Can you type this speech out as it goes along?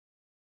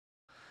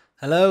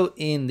Hello,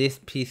 in this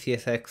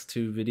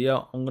PCSX2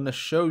 video, I'm going to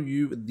show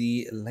you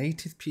the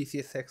latest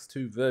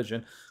PCSX2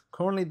 version.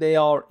 Currently they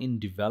are in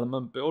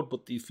development build,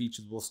 but these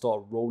features will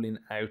start rolling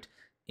out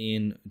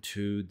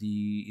into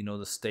the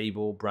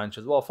stable branch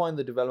as well. I find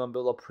the development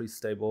build are pretty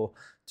stable,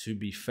 to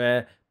be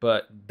fair,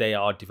 but they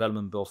are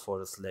development build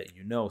for us to let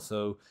you know.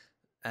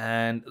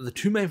 And the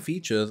two main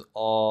features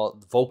are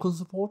Vulkan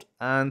support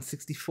and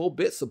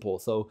 64-bit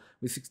support. So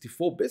with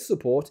 64-bit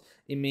support,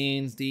 it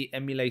means the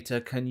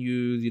emulator can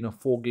use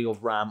 4 gig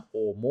of RAM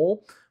or more.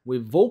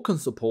 With Vulkan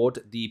support,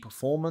 the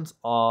performance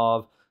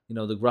of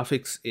the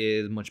graphics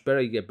is much better.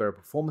 You get better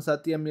performance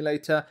at the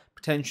emulator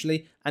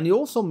potentially, and it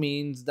also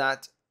means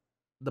that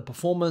the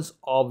performance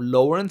of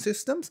lower end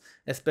systems,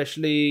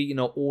 especially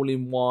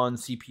all-in-one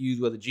CPUs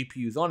where the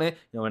GPU is on it,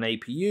 an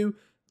APU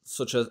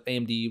such as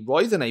AMD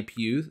Ryzen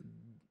APUs,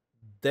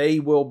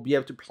 they will be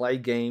able to play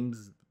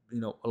games,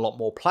 a lot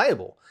more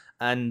playable.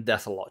 And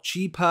that's a lot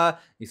cheaper.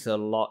 It's a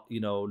lot,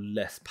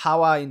 less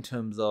power in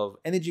terms of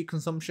energy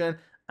consumption.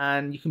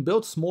 And you can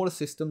build smaller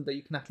systems that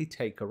you can actually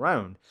take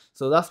around.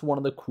 So that's one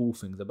of the cool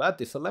things about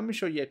this. So let me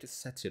show you how to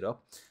set it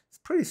up. It's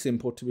pretty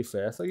simple, to be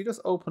fair. So you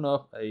just open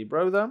up a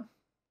browser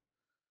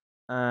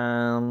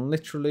and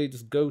literally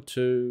just go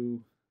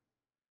to,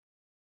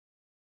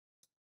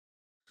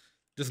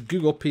 just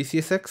Google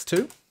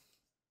PCSX2.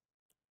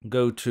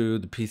 Go to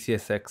the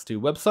PCSX2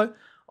 website.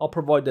 I'll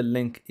provide the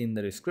link in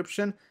the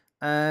description.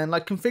 And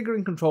like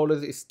configuring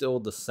controllers is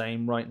still the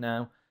same right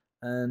now.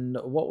 And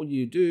what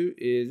you do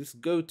is just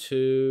go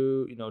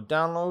to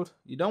download.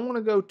 You don't want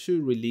to go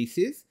to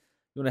releases.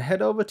 You want to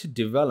head over to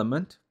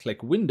development,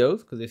 click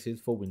Windows, because this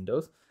is for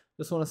Windows.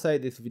 Just want to say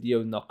this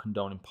video is not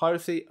condoning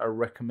piracy. I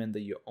recommend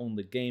that you own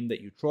the game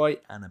that you try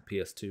and a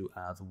PS2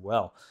 as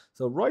well.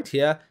 So right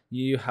here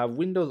you have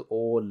Windows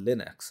or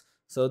Linux.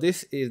 So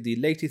this is the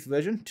latest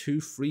version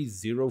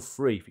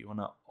 2303. If you want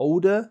an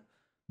older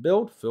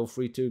build, feel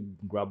free to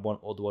grab one,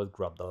 otherwise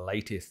grab the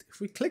latest.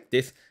 If we click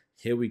this,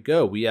 here we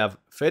go. We have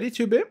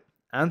 32-bit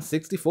and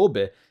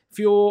 64-bit. If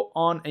you're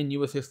on a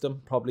newer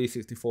system, probably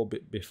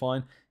 64-bit be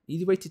fine.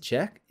 Easy way to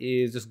check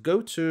is just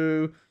go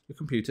to your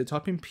computer,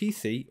 type in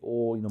PC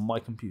or my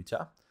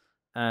computer,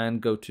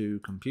 and go to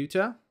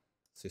computer,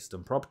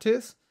 system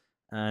properties,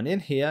 and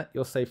in here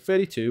you'll say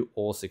 32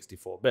 or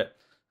 64-bit.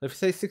 If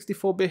you say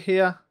 64-bit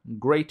here,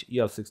 great,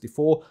 you have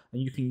 64,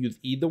 and you can use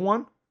either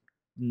one.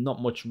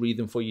 Not much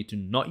reason for you to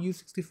not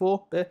use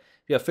 64-bit.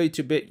 If you have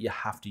 32-bit, you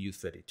have to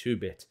use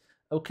 32-bit.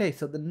 Okay,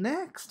 so the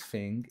next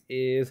thing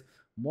is,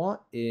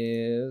 what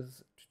did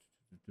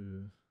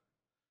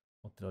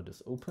I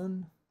just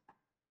open?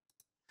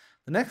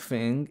 The next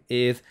thing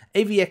is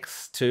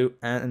AVX2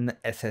 and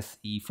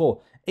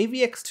SSE4.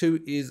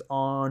 AVX2 is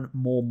on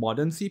more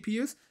modern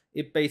CPUs.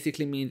 It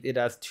basically means it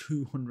has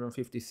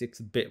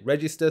 256-bit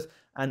registers,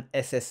 and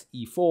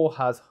SSE4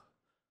 has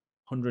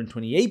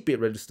 128-bit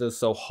registers,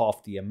 so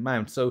half the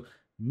amount. So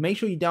make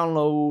sure you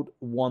download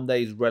one that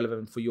is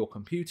relevant for your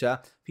computer.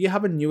 If you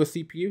have a newer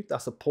CPU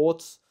that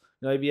supports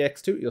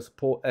AVX2, you'll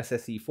support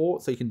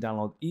SSE4, so you can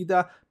download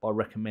either, but I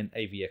recommend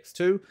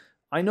AVX2.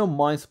 I know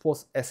mine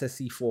supports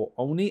SSE4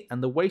 only,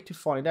 and the way to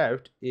find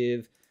out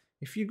is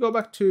if you go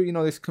back to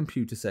this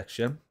computer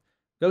section,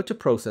 go to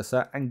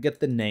processor and get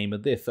the name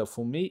of this. So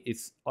for me,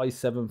 it's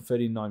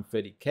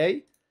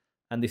i7-3930K,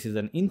 and this is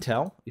an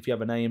Intel. If you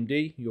have an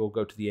AMD, you'll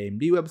go to the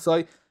AMD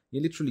website.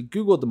 You literally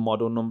Google the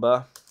model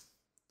number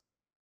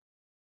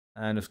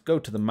and just go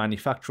to the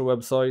manufacturer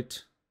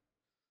website.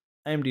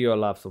 AMD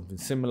will have something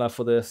similar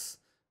for this.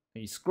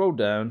 And you scroll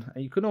down,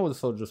 and you can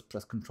also just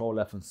press Control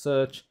F and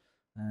search,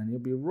 and you'll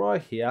be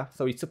right here.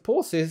 So it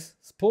supports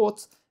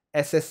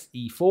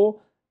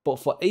SSE4. But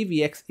for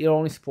AVX, it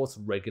only supports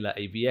regular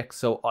AVX,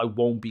 so I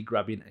won't be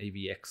grabbing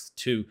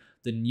AVX2.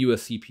 The newer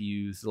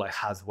CPUs like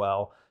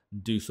Haswell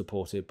do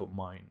support it, but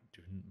mine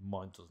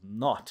does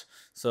not.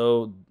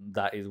 So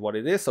that is what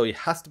it is. So it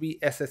has to be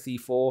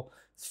SSE4,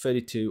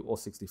 32 or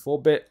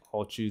 64-bit.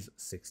 I'll choose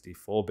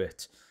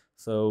 64-bit.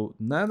 So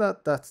now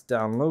that that's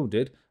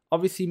downloaded,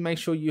 obviously make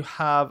sure you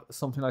have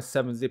something like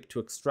 7-zip to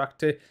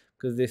extract it,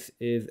 because this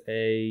is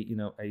a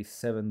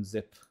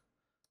 7-zip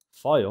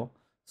file.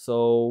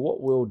 So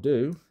what we'll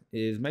do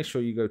is make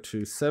sure you go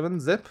to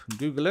 7-zip,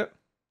 Google it,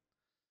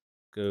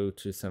 go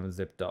to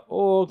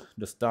 7zip.org,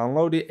 just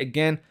download it.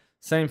 Again,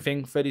 same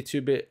thing,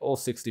 32-bit or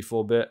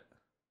 64-bit.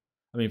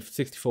 I mean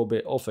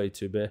 64-bit or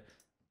 32-bit.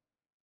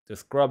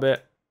 Just grab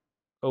it,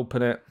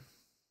 open it,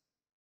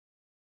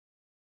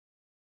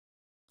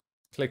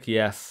 click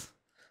yes,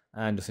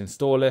 and just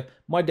install it.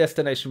 My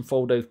destination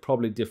folder is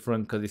probably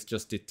different because it's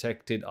just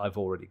detected I've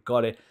already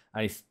got it,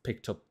 and it's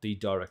picked up the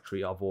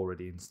directory I've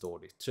already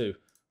installed it to.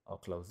 I'll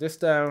close this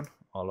down.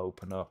 I'll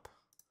open up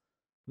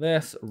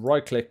this,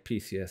 right click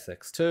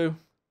PCSX2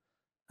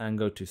 and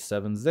go to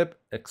 7-zip,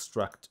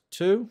 extract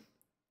to.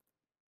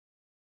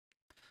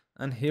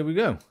 And here we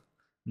go.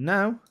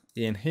 Now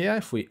in here,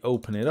 if we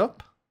open it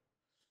up,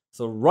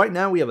 so right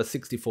now we have a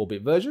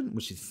 64-bit version,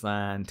 which is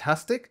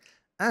fantastic.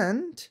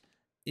 And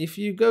if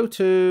you go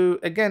to,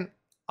 again,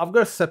 I've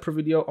got a separate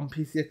video on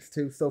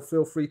PCSX2, so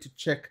feel free to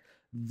check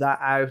that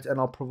out, and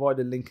I'll provide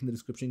a link in the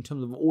description in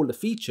terms of all the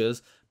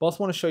features. But I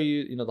also want to show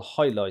you, the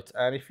highlights.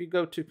 And if you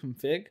go to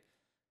config,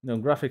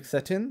 graphic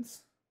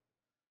settings,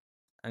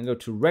 and go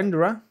to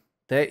renderer,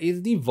 there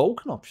is the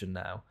Vulkan option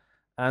now.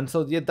 And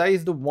so yeah, that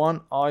is the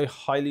one I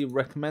highly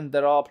recommend.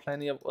 There are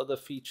plenty of other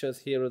features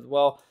here as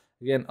well.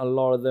 Again, a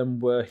lot of them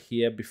were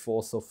here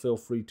before, so feel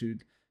free to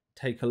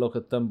take a look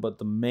at them. But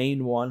the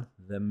main one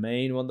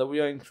that we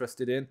are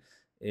interested in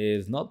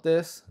is not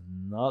this,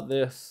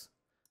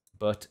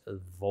 but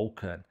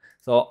Vulkan.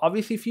 So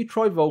obviously, if you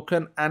try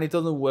Vulkan and it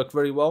doesn't work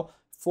very well,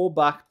 fall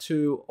back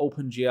to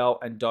OpenGL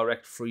and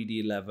Direct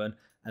 3D11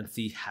 and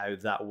see how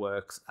that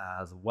works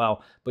as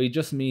well. But it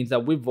just means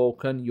that with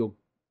Vulkan, you'll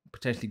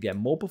potentially get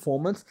more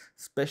performance,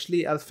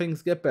 especially as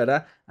things get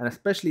better, and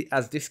especially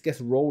as this gets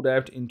rolled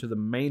out into the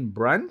main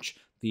branch,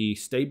 the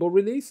stable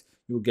release,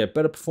 you'll get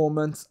better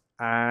performance,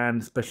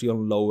 and especially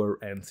on lower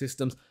end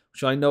systems,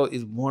 which I know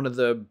is one of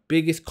the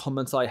biggest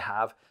comments I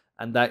have,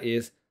 and that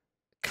is,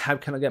 how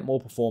can I get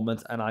more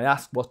performance? And I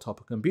ask what type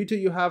of computer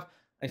you have,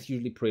 and it's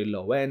usually pretty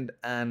low end,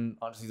 and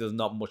honestly there's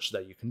not much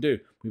that you can do.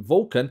 With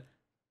Vulkan,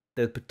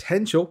 there's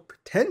potential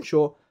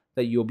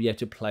that you'll be able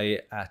to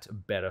play at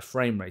better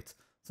frame rates.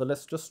 So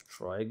let's just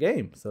try a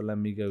game. So let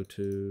me go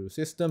to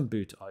System,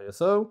 Boot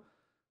ISO.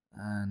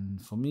 And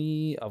for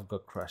me, I've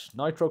got Crash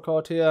Nitro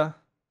card here.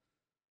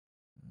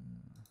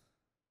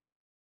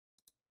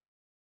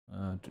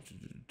 I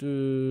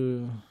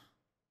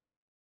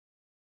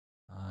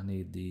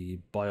need the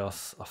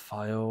BIOS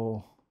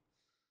file.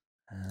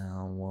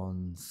 And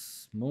one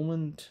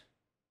moment.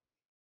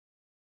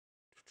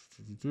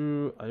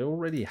 I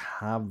already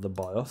have the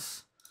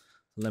BIOS.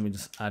 Let me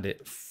just add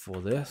it for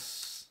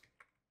this.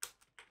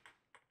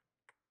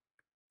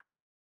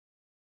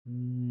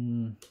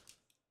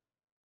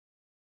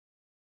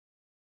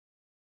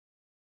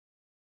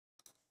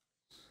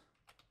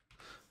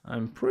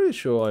 I'm pretty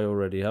sure I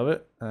already have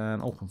it.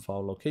 And open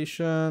file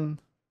location.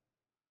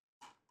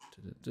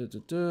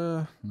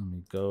 Let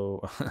me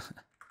go.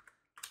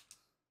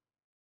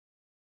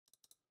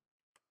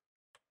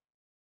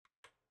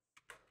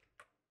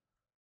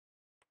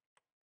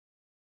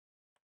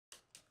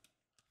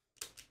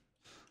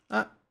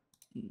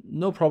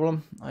 No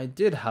problem. I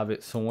did have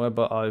it somewhere,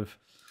 but I've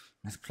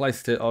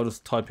misplaced it. I'll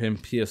just type in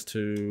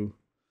PS2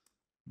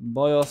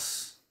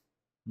 BIOS,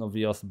 not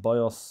VIOS,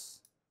 BIOS,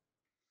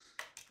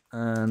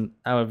 and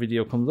our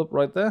video comes up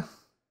right there.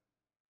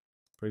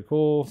 Pretty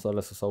cool. So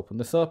let's just open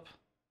this up,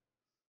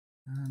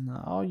 and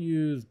I'll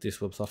use this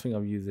website. I think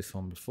I've used this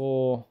one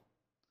before.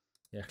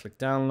 Yeah, click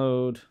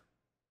download.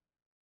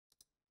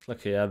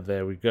 Click here.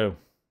 There we go.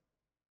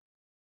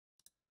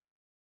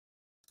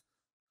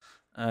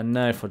 And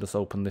now if I just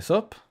open this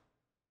up,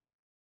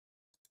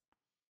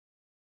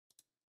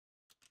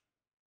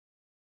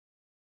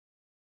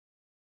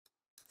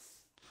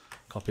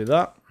 copy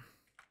that,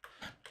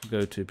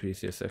 go to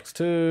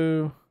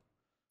PCSX2,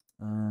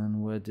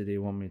 and where did he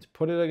want me to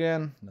put it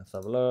again? Let's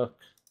have a look.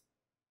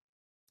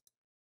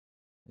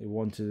 He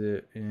wanted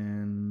it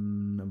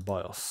in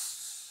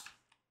BIOS.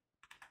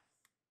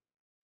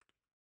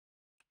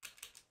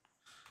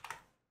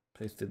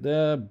 Paste it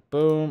there,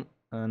 boom,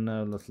 and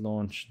now let's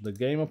launch the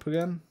game up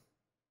again.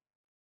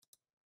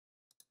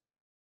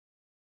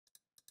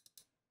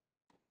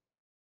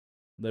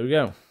 There we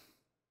go.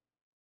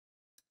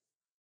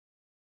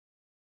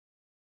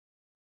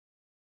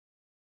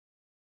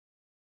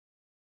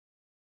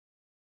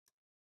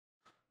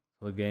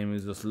 The game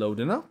is just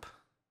loading up.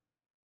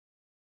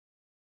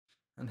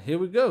 And here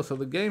we go. So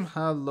the game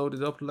has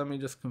loaded up. Let me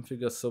just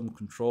configure some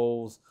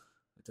controls.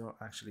 I don't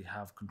actually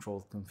have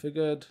controls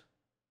configured.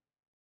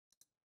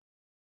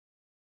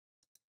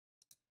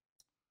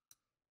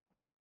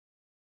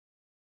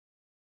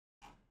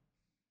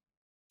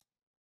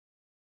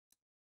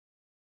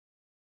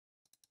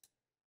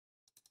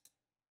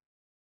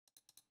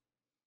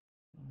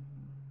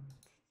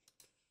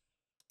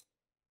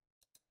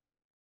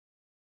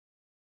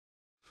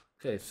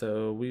 Okay,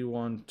 so we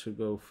want to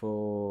go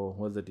for,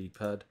 where's the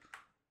D-pad?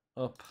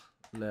 Up,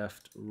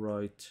 left,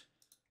 right,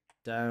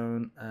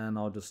 down, and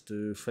I'll just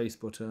do face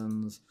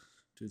buttons,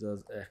 do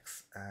those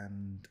X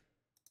and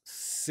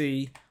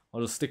C.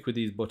 I'll just stick with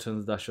these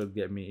buttons. That should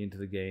get me into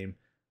the game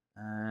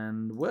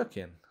and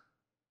working.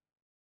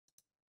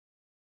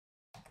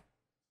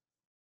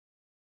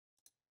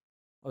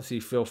 Obviously,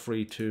 feel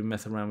free to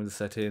mess around with the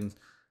settings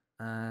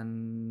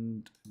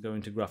and go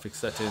into graphic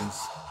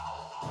settings.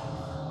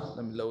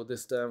 Let me lower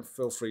this down.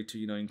 Feel free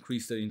to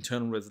increase the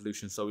internal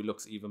resolution so it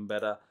looks even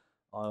better.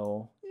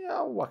 I'll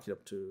whack it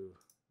up to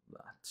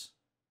that.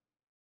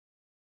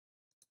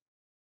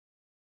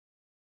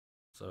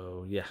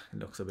 So yeah, it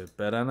looks a bit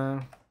better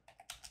now.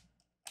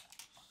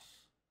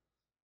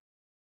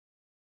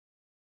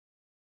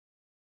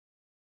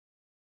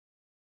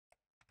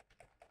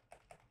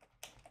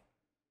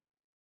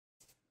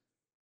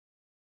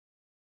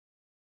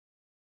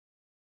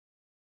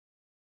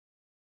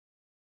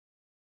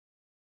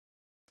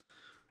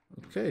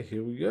 Okay,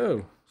 here we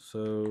go.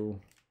 So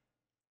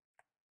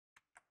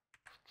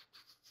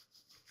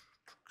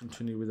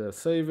continue with our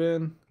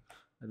saving.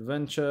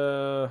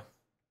 Adventure,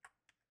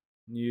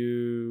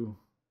 new,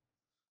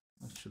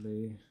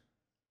 actually,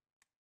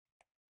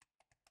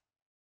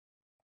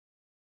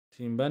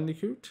 Team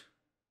Bandicoot,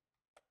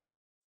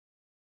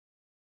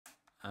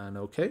 and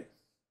okay.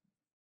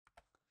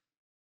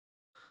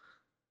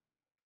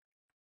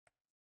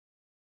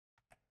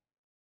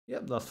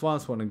 Yep, that's fine.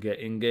 So I want to get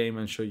in game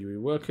and show you it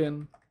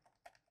working.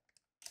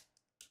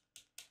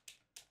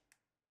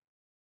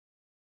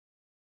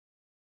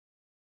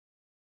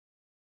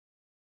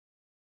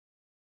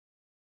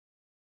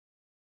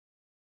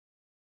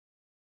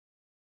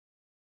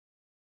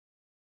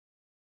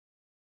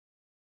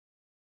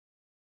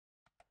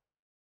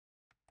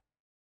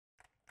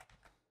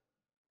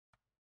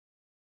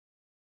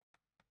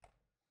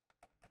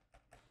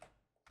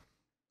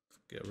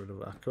 Get rid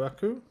of Aku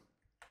Aku.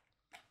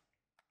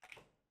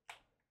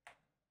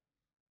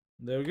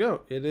 There we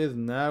go. It is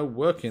now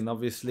working.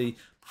 Obviously,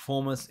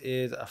 performance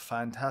is a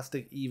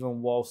fantastic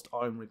even whilst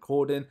I'm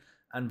recording.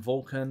 And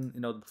Vulkan,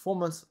 the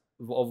performance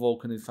of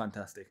Vulkan is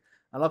fantastic.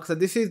 And like I said,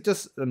 this is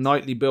just a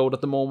nightly build at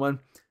the moment.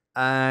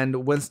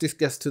 And once this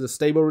gets to the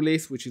stable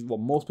release, which is what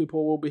most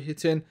people will be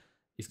hitting,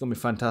 it's going to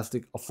be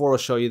fantastic. I thought I'll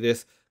show you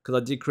this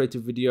because I did create a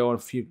video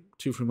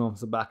 2-3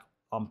 months back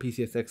on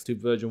PCSX2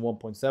 version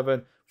 1.7,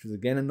 which is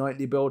again a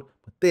nightly build.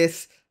 But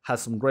this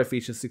has some great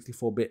features,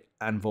 64-bit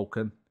and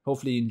Vulkan.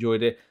 Hopefully you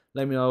enjoyed it.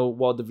 Let me know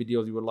what the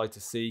videos you would like to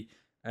see.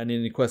 And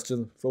any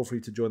questions, feel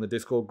free to join the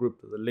Discord group.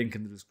 There's a link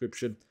in the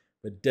description.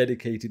 We're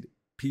dedicated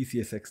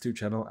PCSX2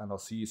 channel, and I'll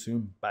see you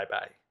soon.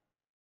 Bye-bye.